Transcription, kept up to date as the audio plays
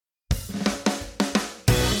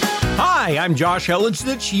Hi, I'm Josh Hellage,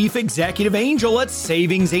 the Chief Executive Angel at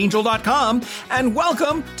SavingsAngel.com, and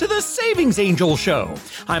welcome to the Savings Angel Show.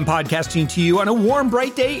 I'm podcasting to you on a warm,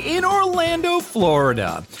 bright day in Orlando,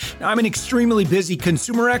 Florida. Now, I'm an extremely busy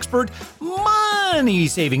consumer expert,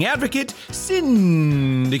 money-saving advocate,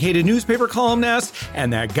 syndicated newspaper columnist,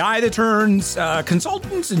 and that guy that turns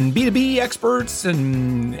consultants and B2B experts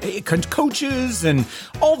and coaches and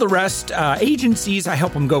all the rest agencies. I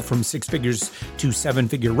help them go from six figures to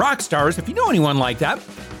seven-figure rock stars. If you know anyone like that,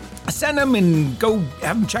 send them and go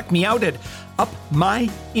have them check me out at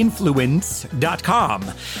upmyinfluence.com.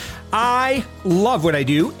 I love what I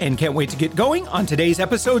do and can't wait to get going on today's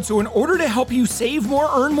episode. So in order to help you save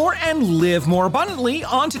more, earn more, and live more abundantly,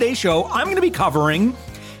 on today's show, I'm going to be covering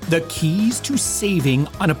the keys to saving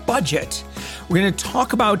on a budget. We're going to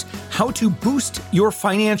talk about how to boost your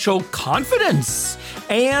financial confidence.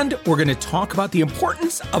 And we're going to talk about the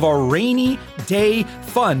importance of a rainy day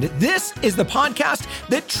fund. This is the podcast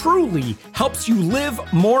that truly helps you live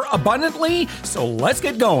more abundantly. So let's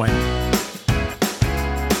get going.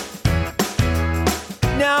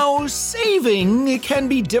 Now, saving can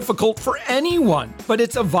be difficult for anyone, but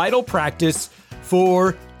it's a vital practice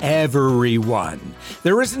for everyone.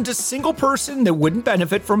 There isn't a single person that wouldn't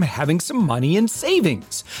benefit from having some money in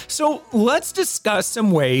savings. So let's discuss some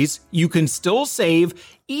ways you can still save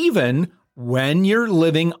even when you're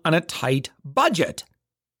living on a tight budget.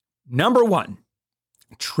 Number one,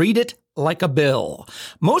 treat it like a bill.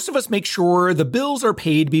 Most of us make sure the bills are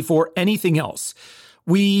paid before anything else.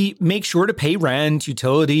 We make sure to pay rent,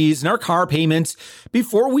 utilities, and our car payments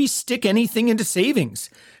before we stick anything into savings.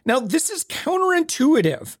 Now, this is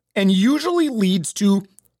counterintuitive and usually leads to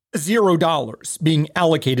 $0 being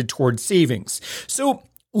allocated towards savings. So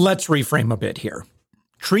let's reframe a bit here.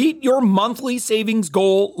 Treat your monthly savings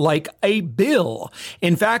goal like a bill.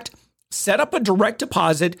 In fact, set up a direct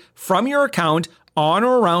deposit from your account on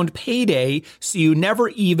or around payday so you never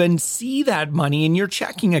even see that money in your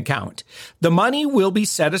checking account. The money will be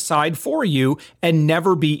set aside for you and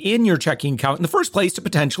never be in your checking account in the first place to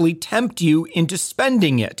potentially tempt you into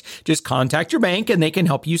spending it. Just contact your bank and they can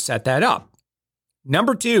help you set that up.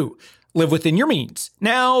 Number two, live within your means.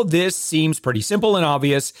 Now, this seems pretty simple and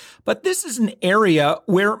obvious, but this is an area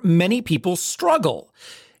where many people struggle.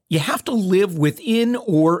 You have to live within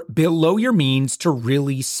or below your means to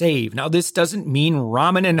really save. Now, this doesn't mean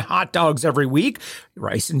ramen and hot dogs every week,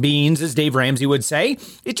 rice and beans, as Dave Ramsey would say.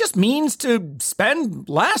 It just means to spend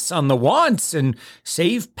less on the wants and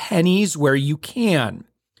save pennies where you can.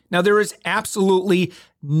 Now, there is absolutely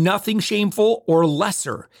nothing shameful or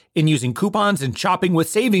lesser in using coupons and shopping with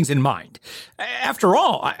savings in mind. After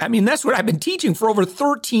all, I mean, that's what I've been teaching for over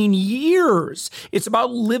 13 years. It's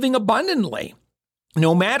about living abundantly.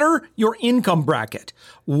 No matter your income bracket,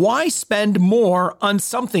 why spend more on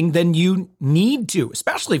something than you need to,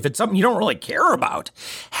 especially if it's something you don't really care about?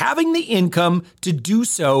 Having the income to do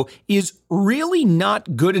so is really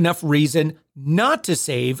not good enough reason not to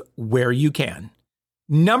save where you can.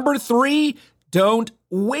 Number three, don't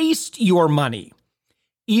waste your money.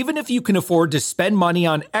 Even if you can afford to spend money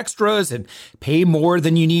on extras and pay more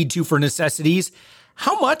than you need to for necessities,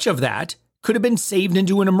 how much of that could have been saved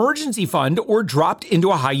into an emergency fund or dropped into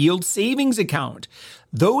a high-yield savings account?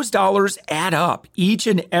 Those dollars add up each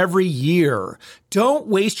and every year. Don't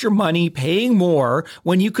waste your money paying more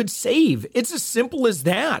when you could save. It's as simple as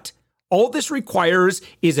that. All this requires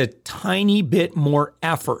is a tiny bit more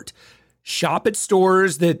effort. Shop at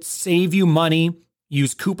stores that save you money,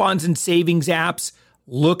 use coupons and savings apps,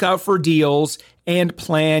 look out for deals, and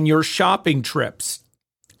plan your shopping trips.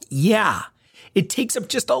 Yeah, it takes up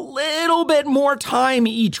just a little bit more time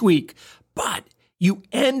each week, but you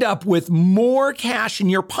end up with more cash in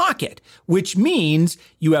your pocket, which means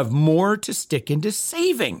you have more to stick into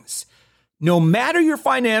savings. No matter your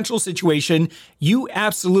financial situation, you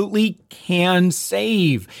absolutely can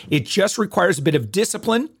save. It just requires a bit of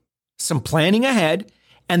discipline, some planning ahead,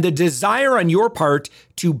 and the desire on your part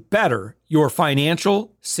to better your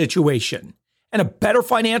financial situation. And a better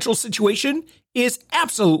financial situation is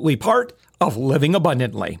absolutely part of living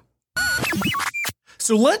abundantly.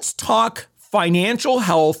 So let's talk financial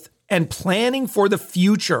health and planning for the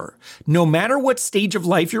future. No matter what stage of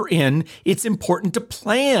life you're in, it's important to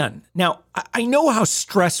plan. Now, I know how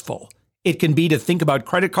stressful it can be to think about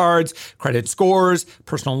credit cards, credit scores,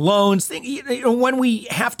 personal loans, when we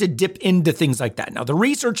have to dip into things like that. Now, the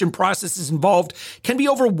research and processes involved can be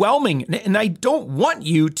overwhelming, and I don't want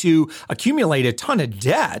you to accumulate a ton of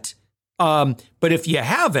debt. But if you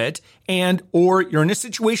have it or you're in a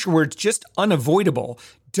situation where it's just unavoidable,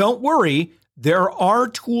 don't worry. There are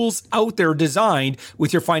tools out there designed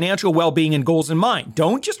with your financial well-being and goals in mind.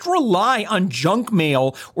 Don't just rely on junk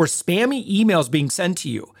mail or spammy emails being sent to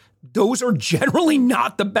you. Those are generally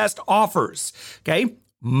not the best offers, okay?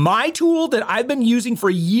 My tool that I've been using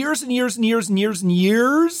for years and years and years and years and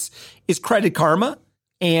years is Credit Karma,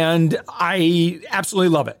 and I absolutely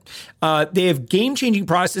love it. They have game-changing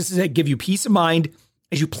processes that give you peace of mind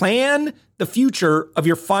as you plan the future of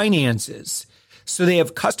your finances. So they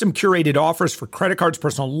have custom curated offers for credit cards,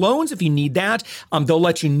 personal loans if you need that. They'll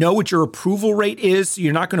let you know what your approval rate is. So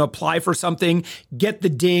you're not going to apply for something, get the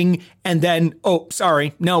ding, and then, oh,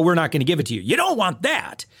 sorry, no, we're not going to give it to you. You don't want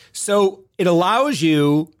that. So it allows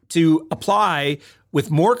you to apply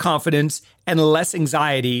with more confidence and less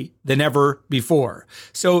anxiety than ever before.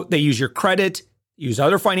 So they use your credit, use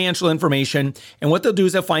other financial information, and what they'll do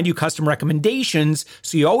is they'll find you custom recommendations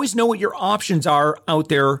so you always know what your options are out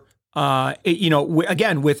there.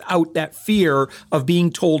 Again, without that fear of being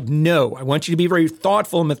told no. I want you to be very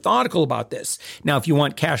thoughtful and methodical about this. Now, if you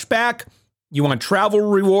want cash back, you want travel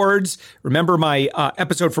rewards, remember my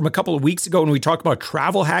episode from a couple of weeks ago when we talked about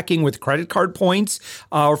travel hacking with credit card points,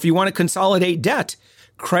 or if you want to consolidate debt,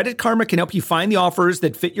 Credit Karma can help you find the offers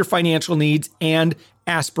that fit your financial needs and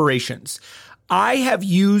aspirations. I have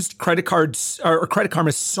used Credit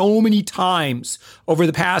Karma so many times over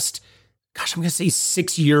the past I'm going to say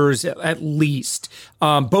 6 years at least,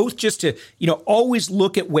 both just to, always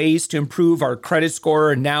look at ways to improve our credit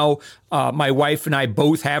score. And now my wife and I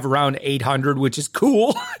both have around 800, which is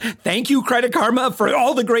cool. Thank you, Credit Karma, for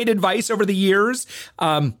all the great advice over the years.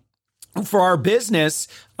 For our business,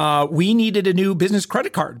 we needed a new business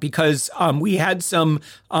credit card because we had an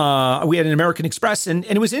American Express and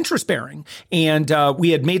it was interest bearing. And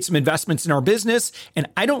we had made some investments in our business and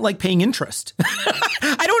I don't like paying interest.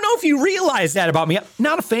 I don't know if you realize that about me.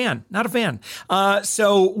 Not a fan.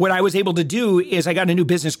 So what I was able to do is I got a new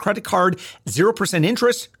business credit card, 0%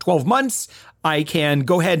 interest, 12 months. I can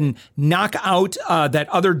go ahead and knock out that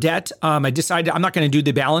other debt. I decided I'm not going to do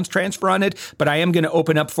the balance transfer on it, but I am going to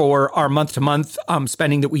open up for our month-to-month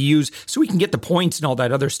spending that we use so we can get the points and all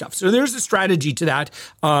that other stuff. So there's a strategy to that.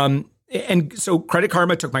 And so Credit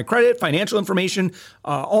Karma took my credit, financial information,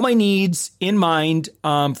 all my needs in mind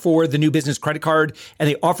for the new business credit card, and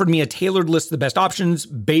they offered me a tailored list of the best options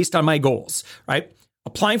based on my goals, right?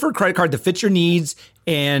 Applying for a credit card that fits your needs,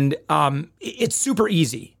 and it's super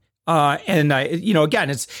easy. Again,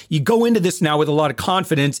 you go into this now with a lot of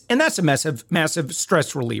confidence, and that's a massive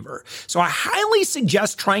stress reliever. So I highly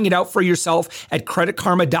suggest trying it out for yourself at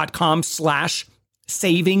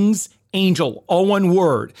creditkarma.com/savingsangel, all one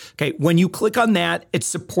word. Okay. When you click on that, it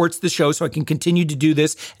supports the show so I can continue to do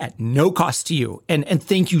this at no cost to you. And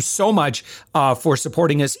thank you so much for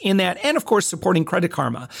supporting us in that. And of course, supporting Credit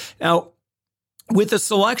Karma. Now, with a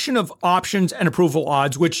selection of options and approval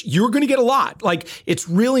odds, which you're going to get a lot, like it's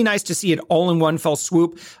really nice to see it all in one fell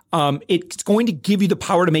swoop. It's going to give you the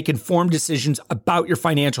power to make informed decisions about your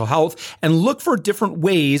financial health and look for different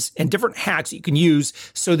ways and different hacks that you can use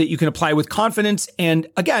so that you can apply with confidence and,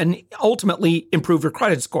 again, ultimately improve your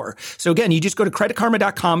credit score. So again, you just go to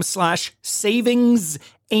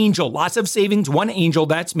creditkarma.com/savingsangel. Lots of savings, one angel,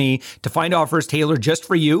 that's me, to find offers tailored just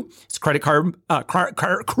for you. It's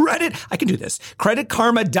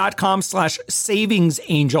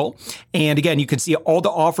creditkarma.com/savingsangel. And again, you can see all the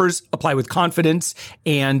offers, apply with confidence,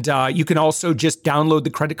 and you can also just download the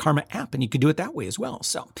Credit Karma app, and you can do it that way as well.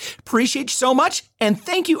 So appreciate you so much. And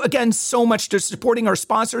thank you again so much to supporting our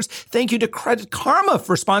sponsors. Thank you to Credit Karma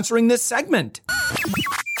for sponsoring this segment.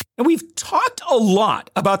 And we've talked a lot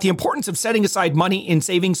about the importance of setting aside money in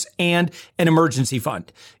savings and an emergency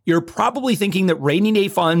fund. You're probably thinking that rainy day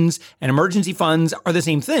funds and emergency funds are the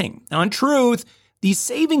same thing. Now, in truth, these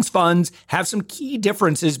savings funds have some key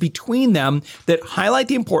differences between them that highlight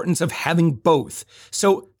the importance of having both.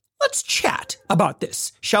 So let's chat about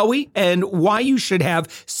this, shall we? And why you should have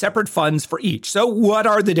separate funds for each. So what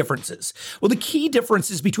are the differences? Well, the key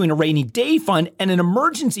differences between a rainy day fund and an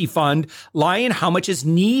emergency fund lie in how much is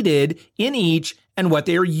needed in each and what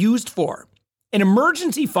they are used for. An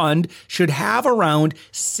emergency fund should have around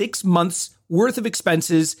 6 months worth of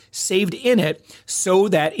expenses saved in it so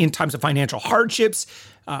that in times of financial hardships,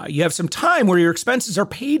 you have some time where your expenses are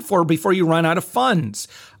paid for before you run out of funds.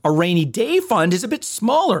 A rainy day fund is a bit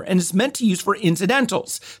smaller and is meant to use for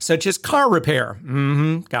incidentals, such as car repair.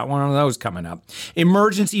 Got one of those coming up.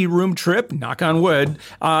 Emergency room trip, knock on wood,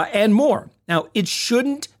 and more. Now, it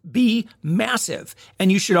shouldn't be massive, and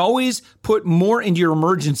you should always put more into your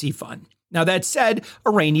emergency fund. Now, that said, a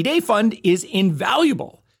rainy day fund is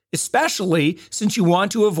invaluable. especially since you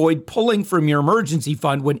want to avoid pulling from your emergency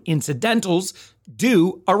fund when incidentals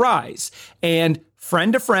do arise. And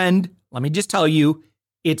friend to friend, let me just tell you,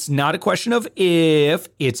 it's not a question of if,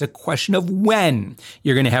 it's a question of when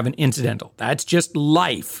you're going to have an incidental. That's just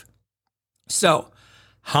life. So,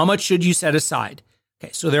 how much should you set aside?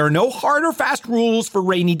 Okay, so there are no hard or fast rules for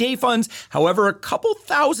rainy day funds. However, a couple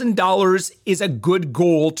 $1,000s is a good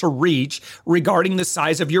goal to reach regarding the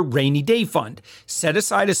size of your rainy day fund. Set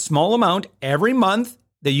aside a small amount every month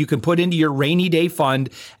that you can put into your rainy day fund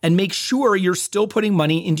and make sure you're still putting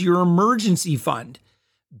money into your emergency fund.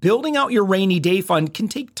 Building out your rainy day fund can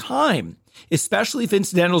take time, especially if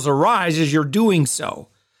incidentals arise as you're doing so.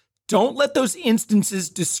 Don't let those instances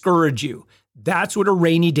discourage you. That's what a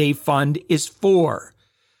rainy day fund is for.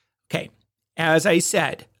 Okay, as I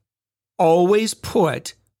said, always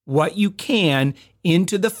put what you can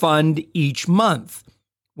into the fund each month.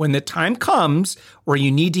 When the time comes where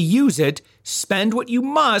you need to use it, spend what you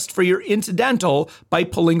must for your incidental by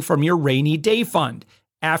pulling from your rainy day fund.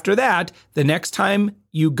 After that, the next time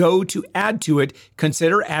you go to add to it,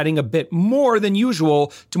 consider adding a bit more than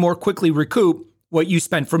usual to more quickly recoup what you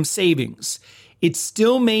spent from savings. It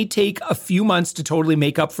still may take a few months to totally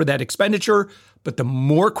make up for that expenditure, but the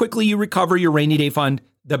more quickly you recover your rainy day fund,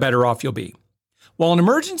 the better off you'll be. While an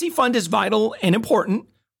emergency fund is vital and important,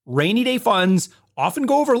 rainy day funds often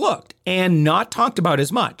go overlooked and not talked about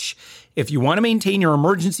as much. If you want to maintain your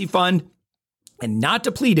emergency fund and not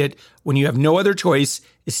deplete it when you have no other choice,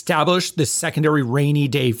 establish the secondary rainy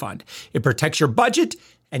day fund. It protects your budget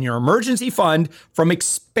and your emergency fund from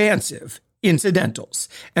expansive incidentals.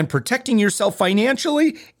 And protecting yourself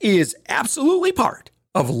financially is absolutely part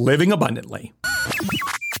of living abundantly.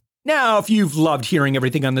 Now, if you've loved hearing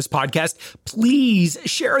everything on this podcast, please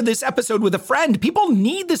share this episode with a friend. People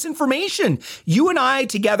need this information. You and I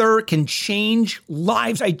together can change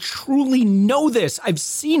lives. I truly know this. I've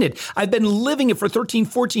seen it. I've been living it for 13,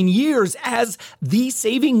 14 years as the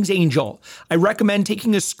savings angel. I recommend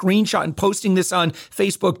taking a screenshot and posting this on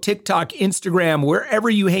Facebook, TikTok, Instagram, wherever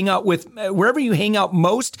you hang out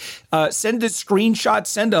most. Send a screenshot,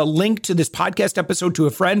 send a link to this podcast episode to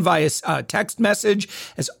a friend via text message.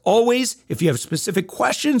 As always, if you have specific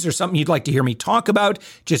questions or something you'd like to hear me talk about,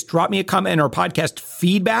 just drop me a comment in our podcast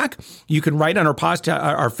feedback. You can write on our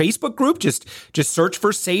Facebook group. Just search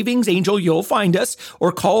for Savings Angel. You'll find us,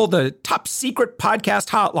 or call the top secret podcast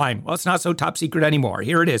hotline. Well, it's not so top secret anymore.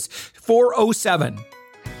 Here it is,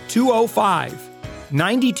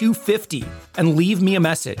 407-205-9250, and leave me a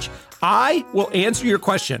message. I will answer your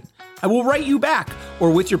question. I will write you back, or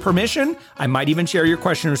with your permission, I might even share your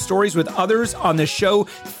question or stories with others on the show.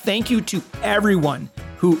 Thank you to everyone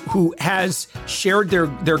who has shared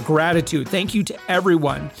their gratitude. Thank you to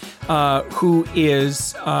everyone who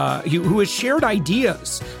has shared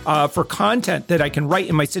ideas for content that I can write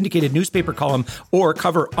in my syndicated newspaper column or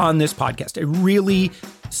cover on this podcast. I really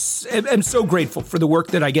am so grateful for the work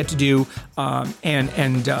that I get to do,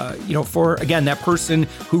 and for, again, that person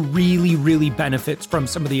who really, really benefits from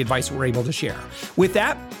some of the advice we're able to share. With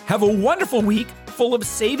that, have a wonderful week full of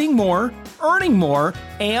saving more, earning more,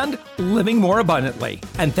 and living more abundantly.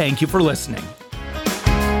 And thank you for listening.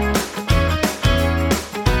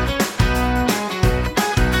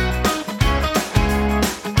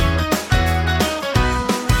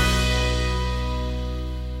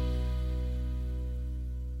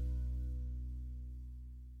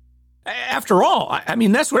 After all, I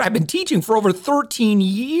mean, that's what I've been teaching for over 13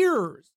 years.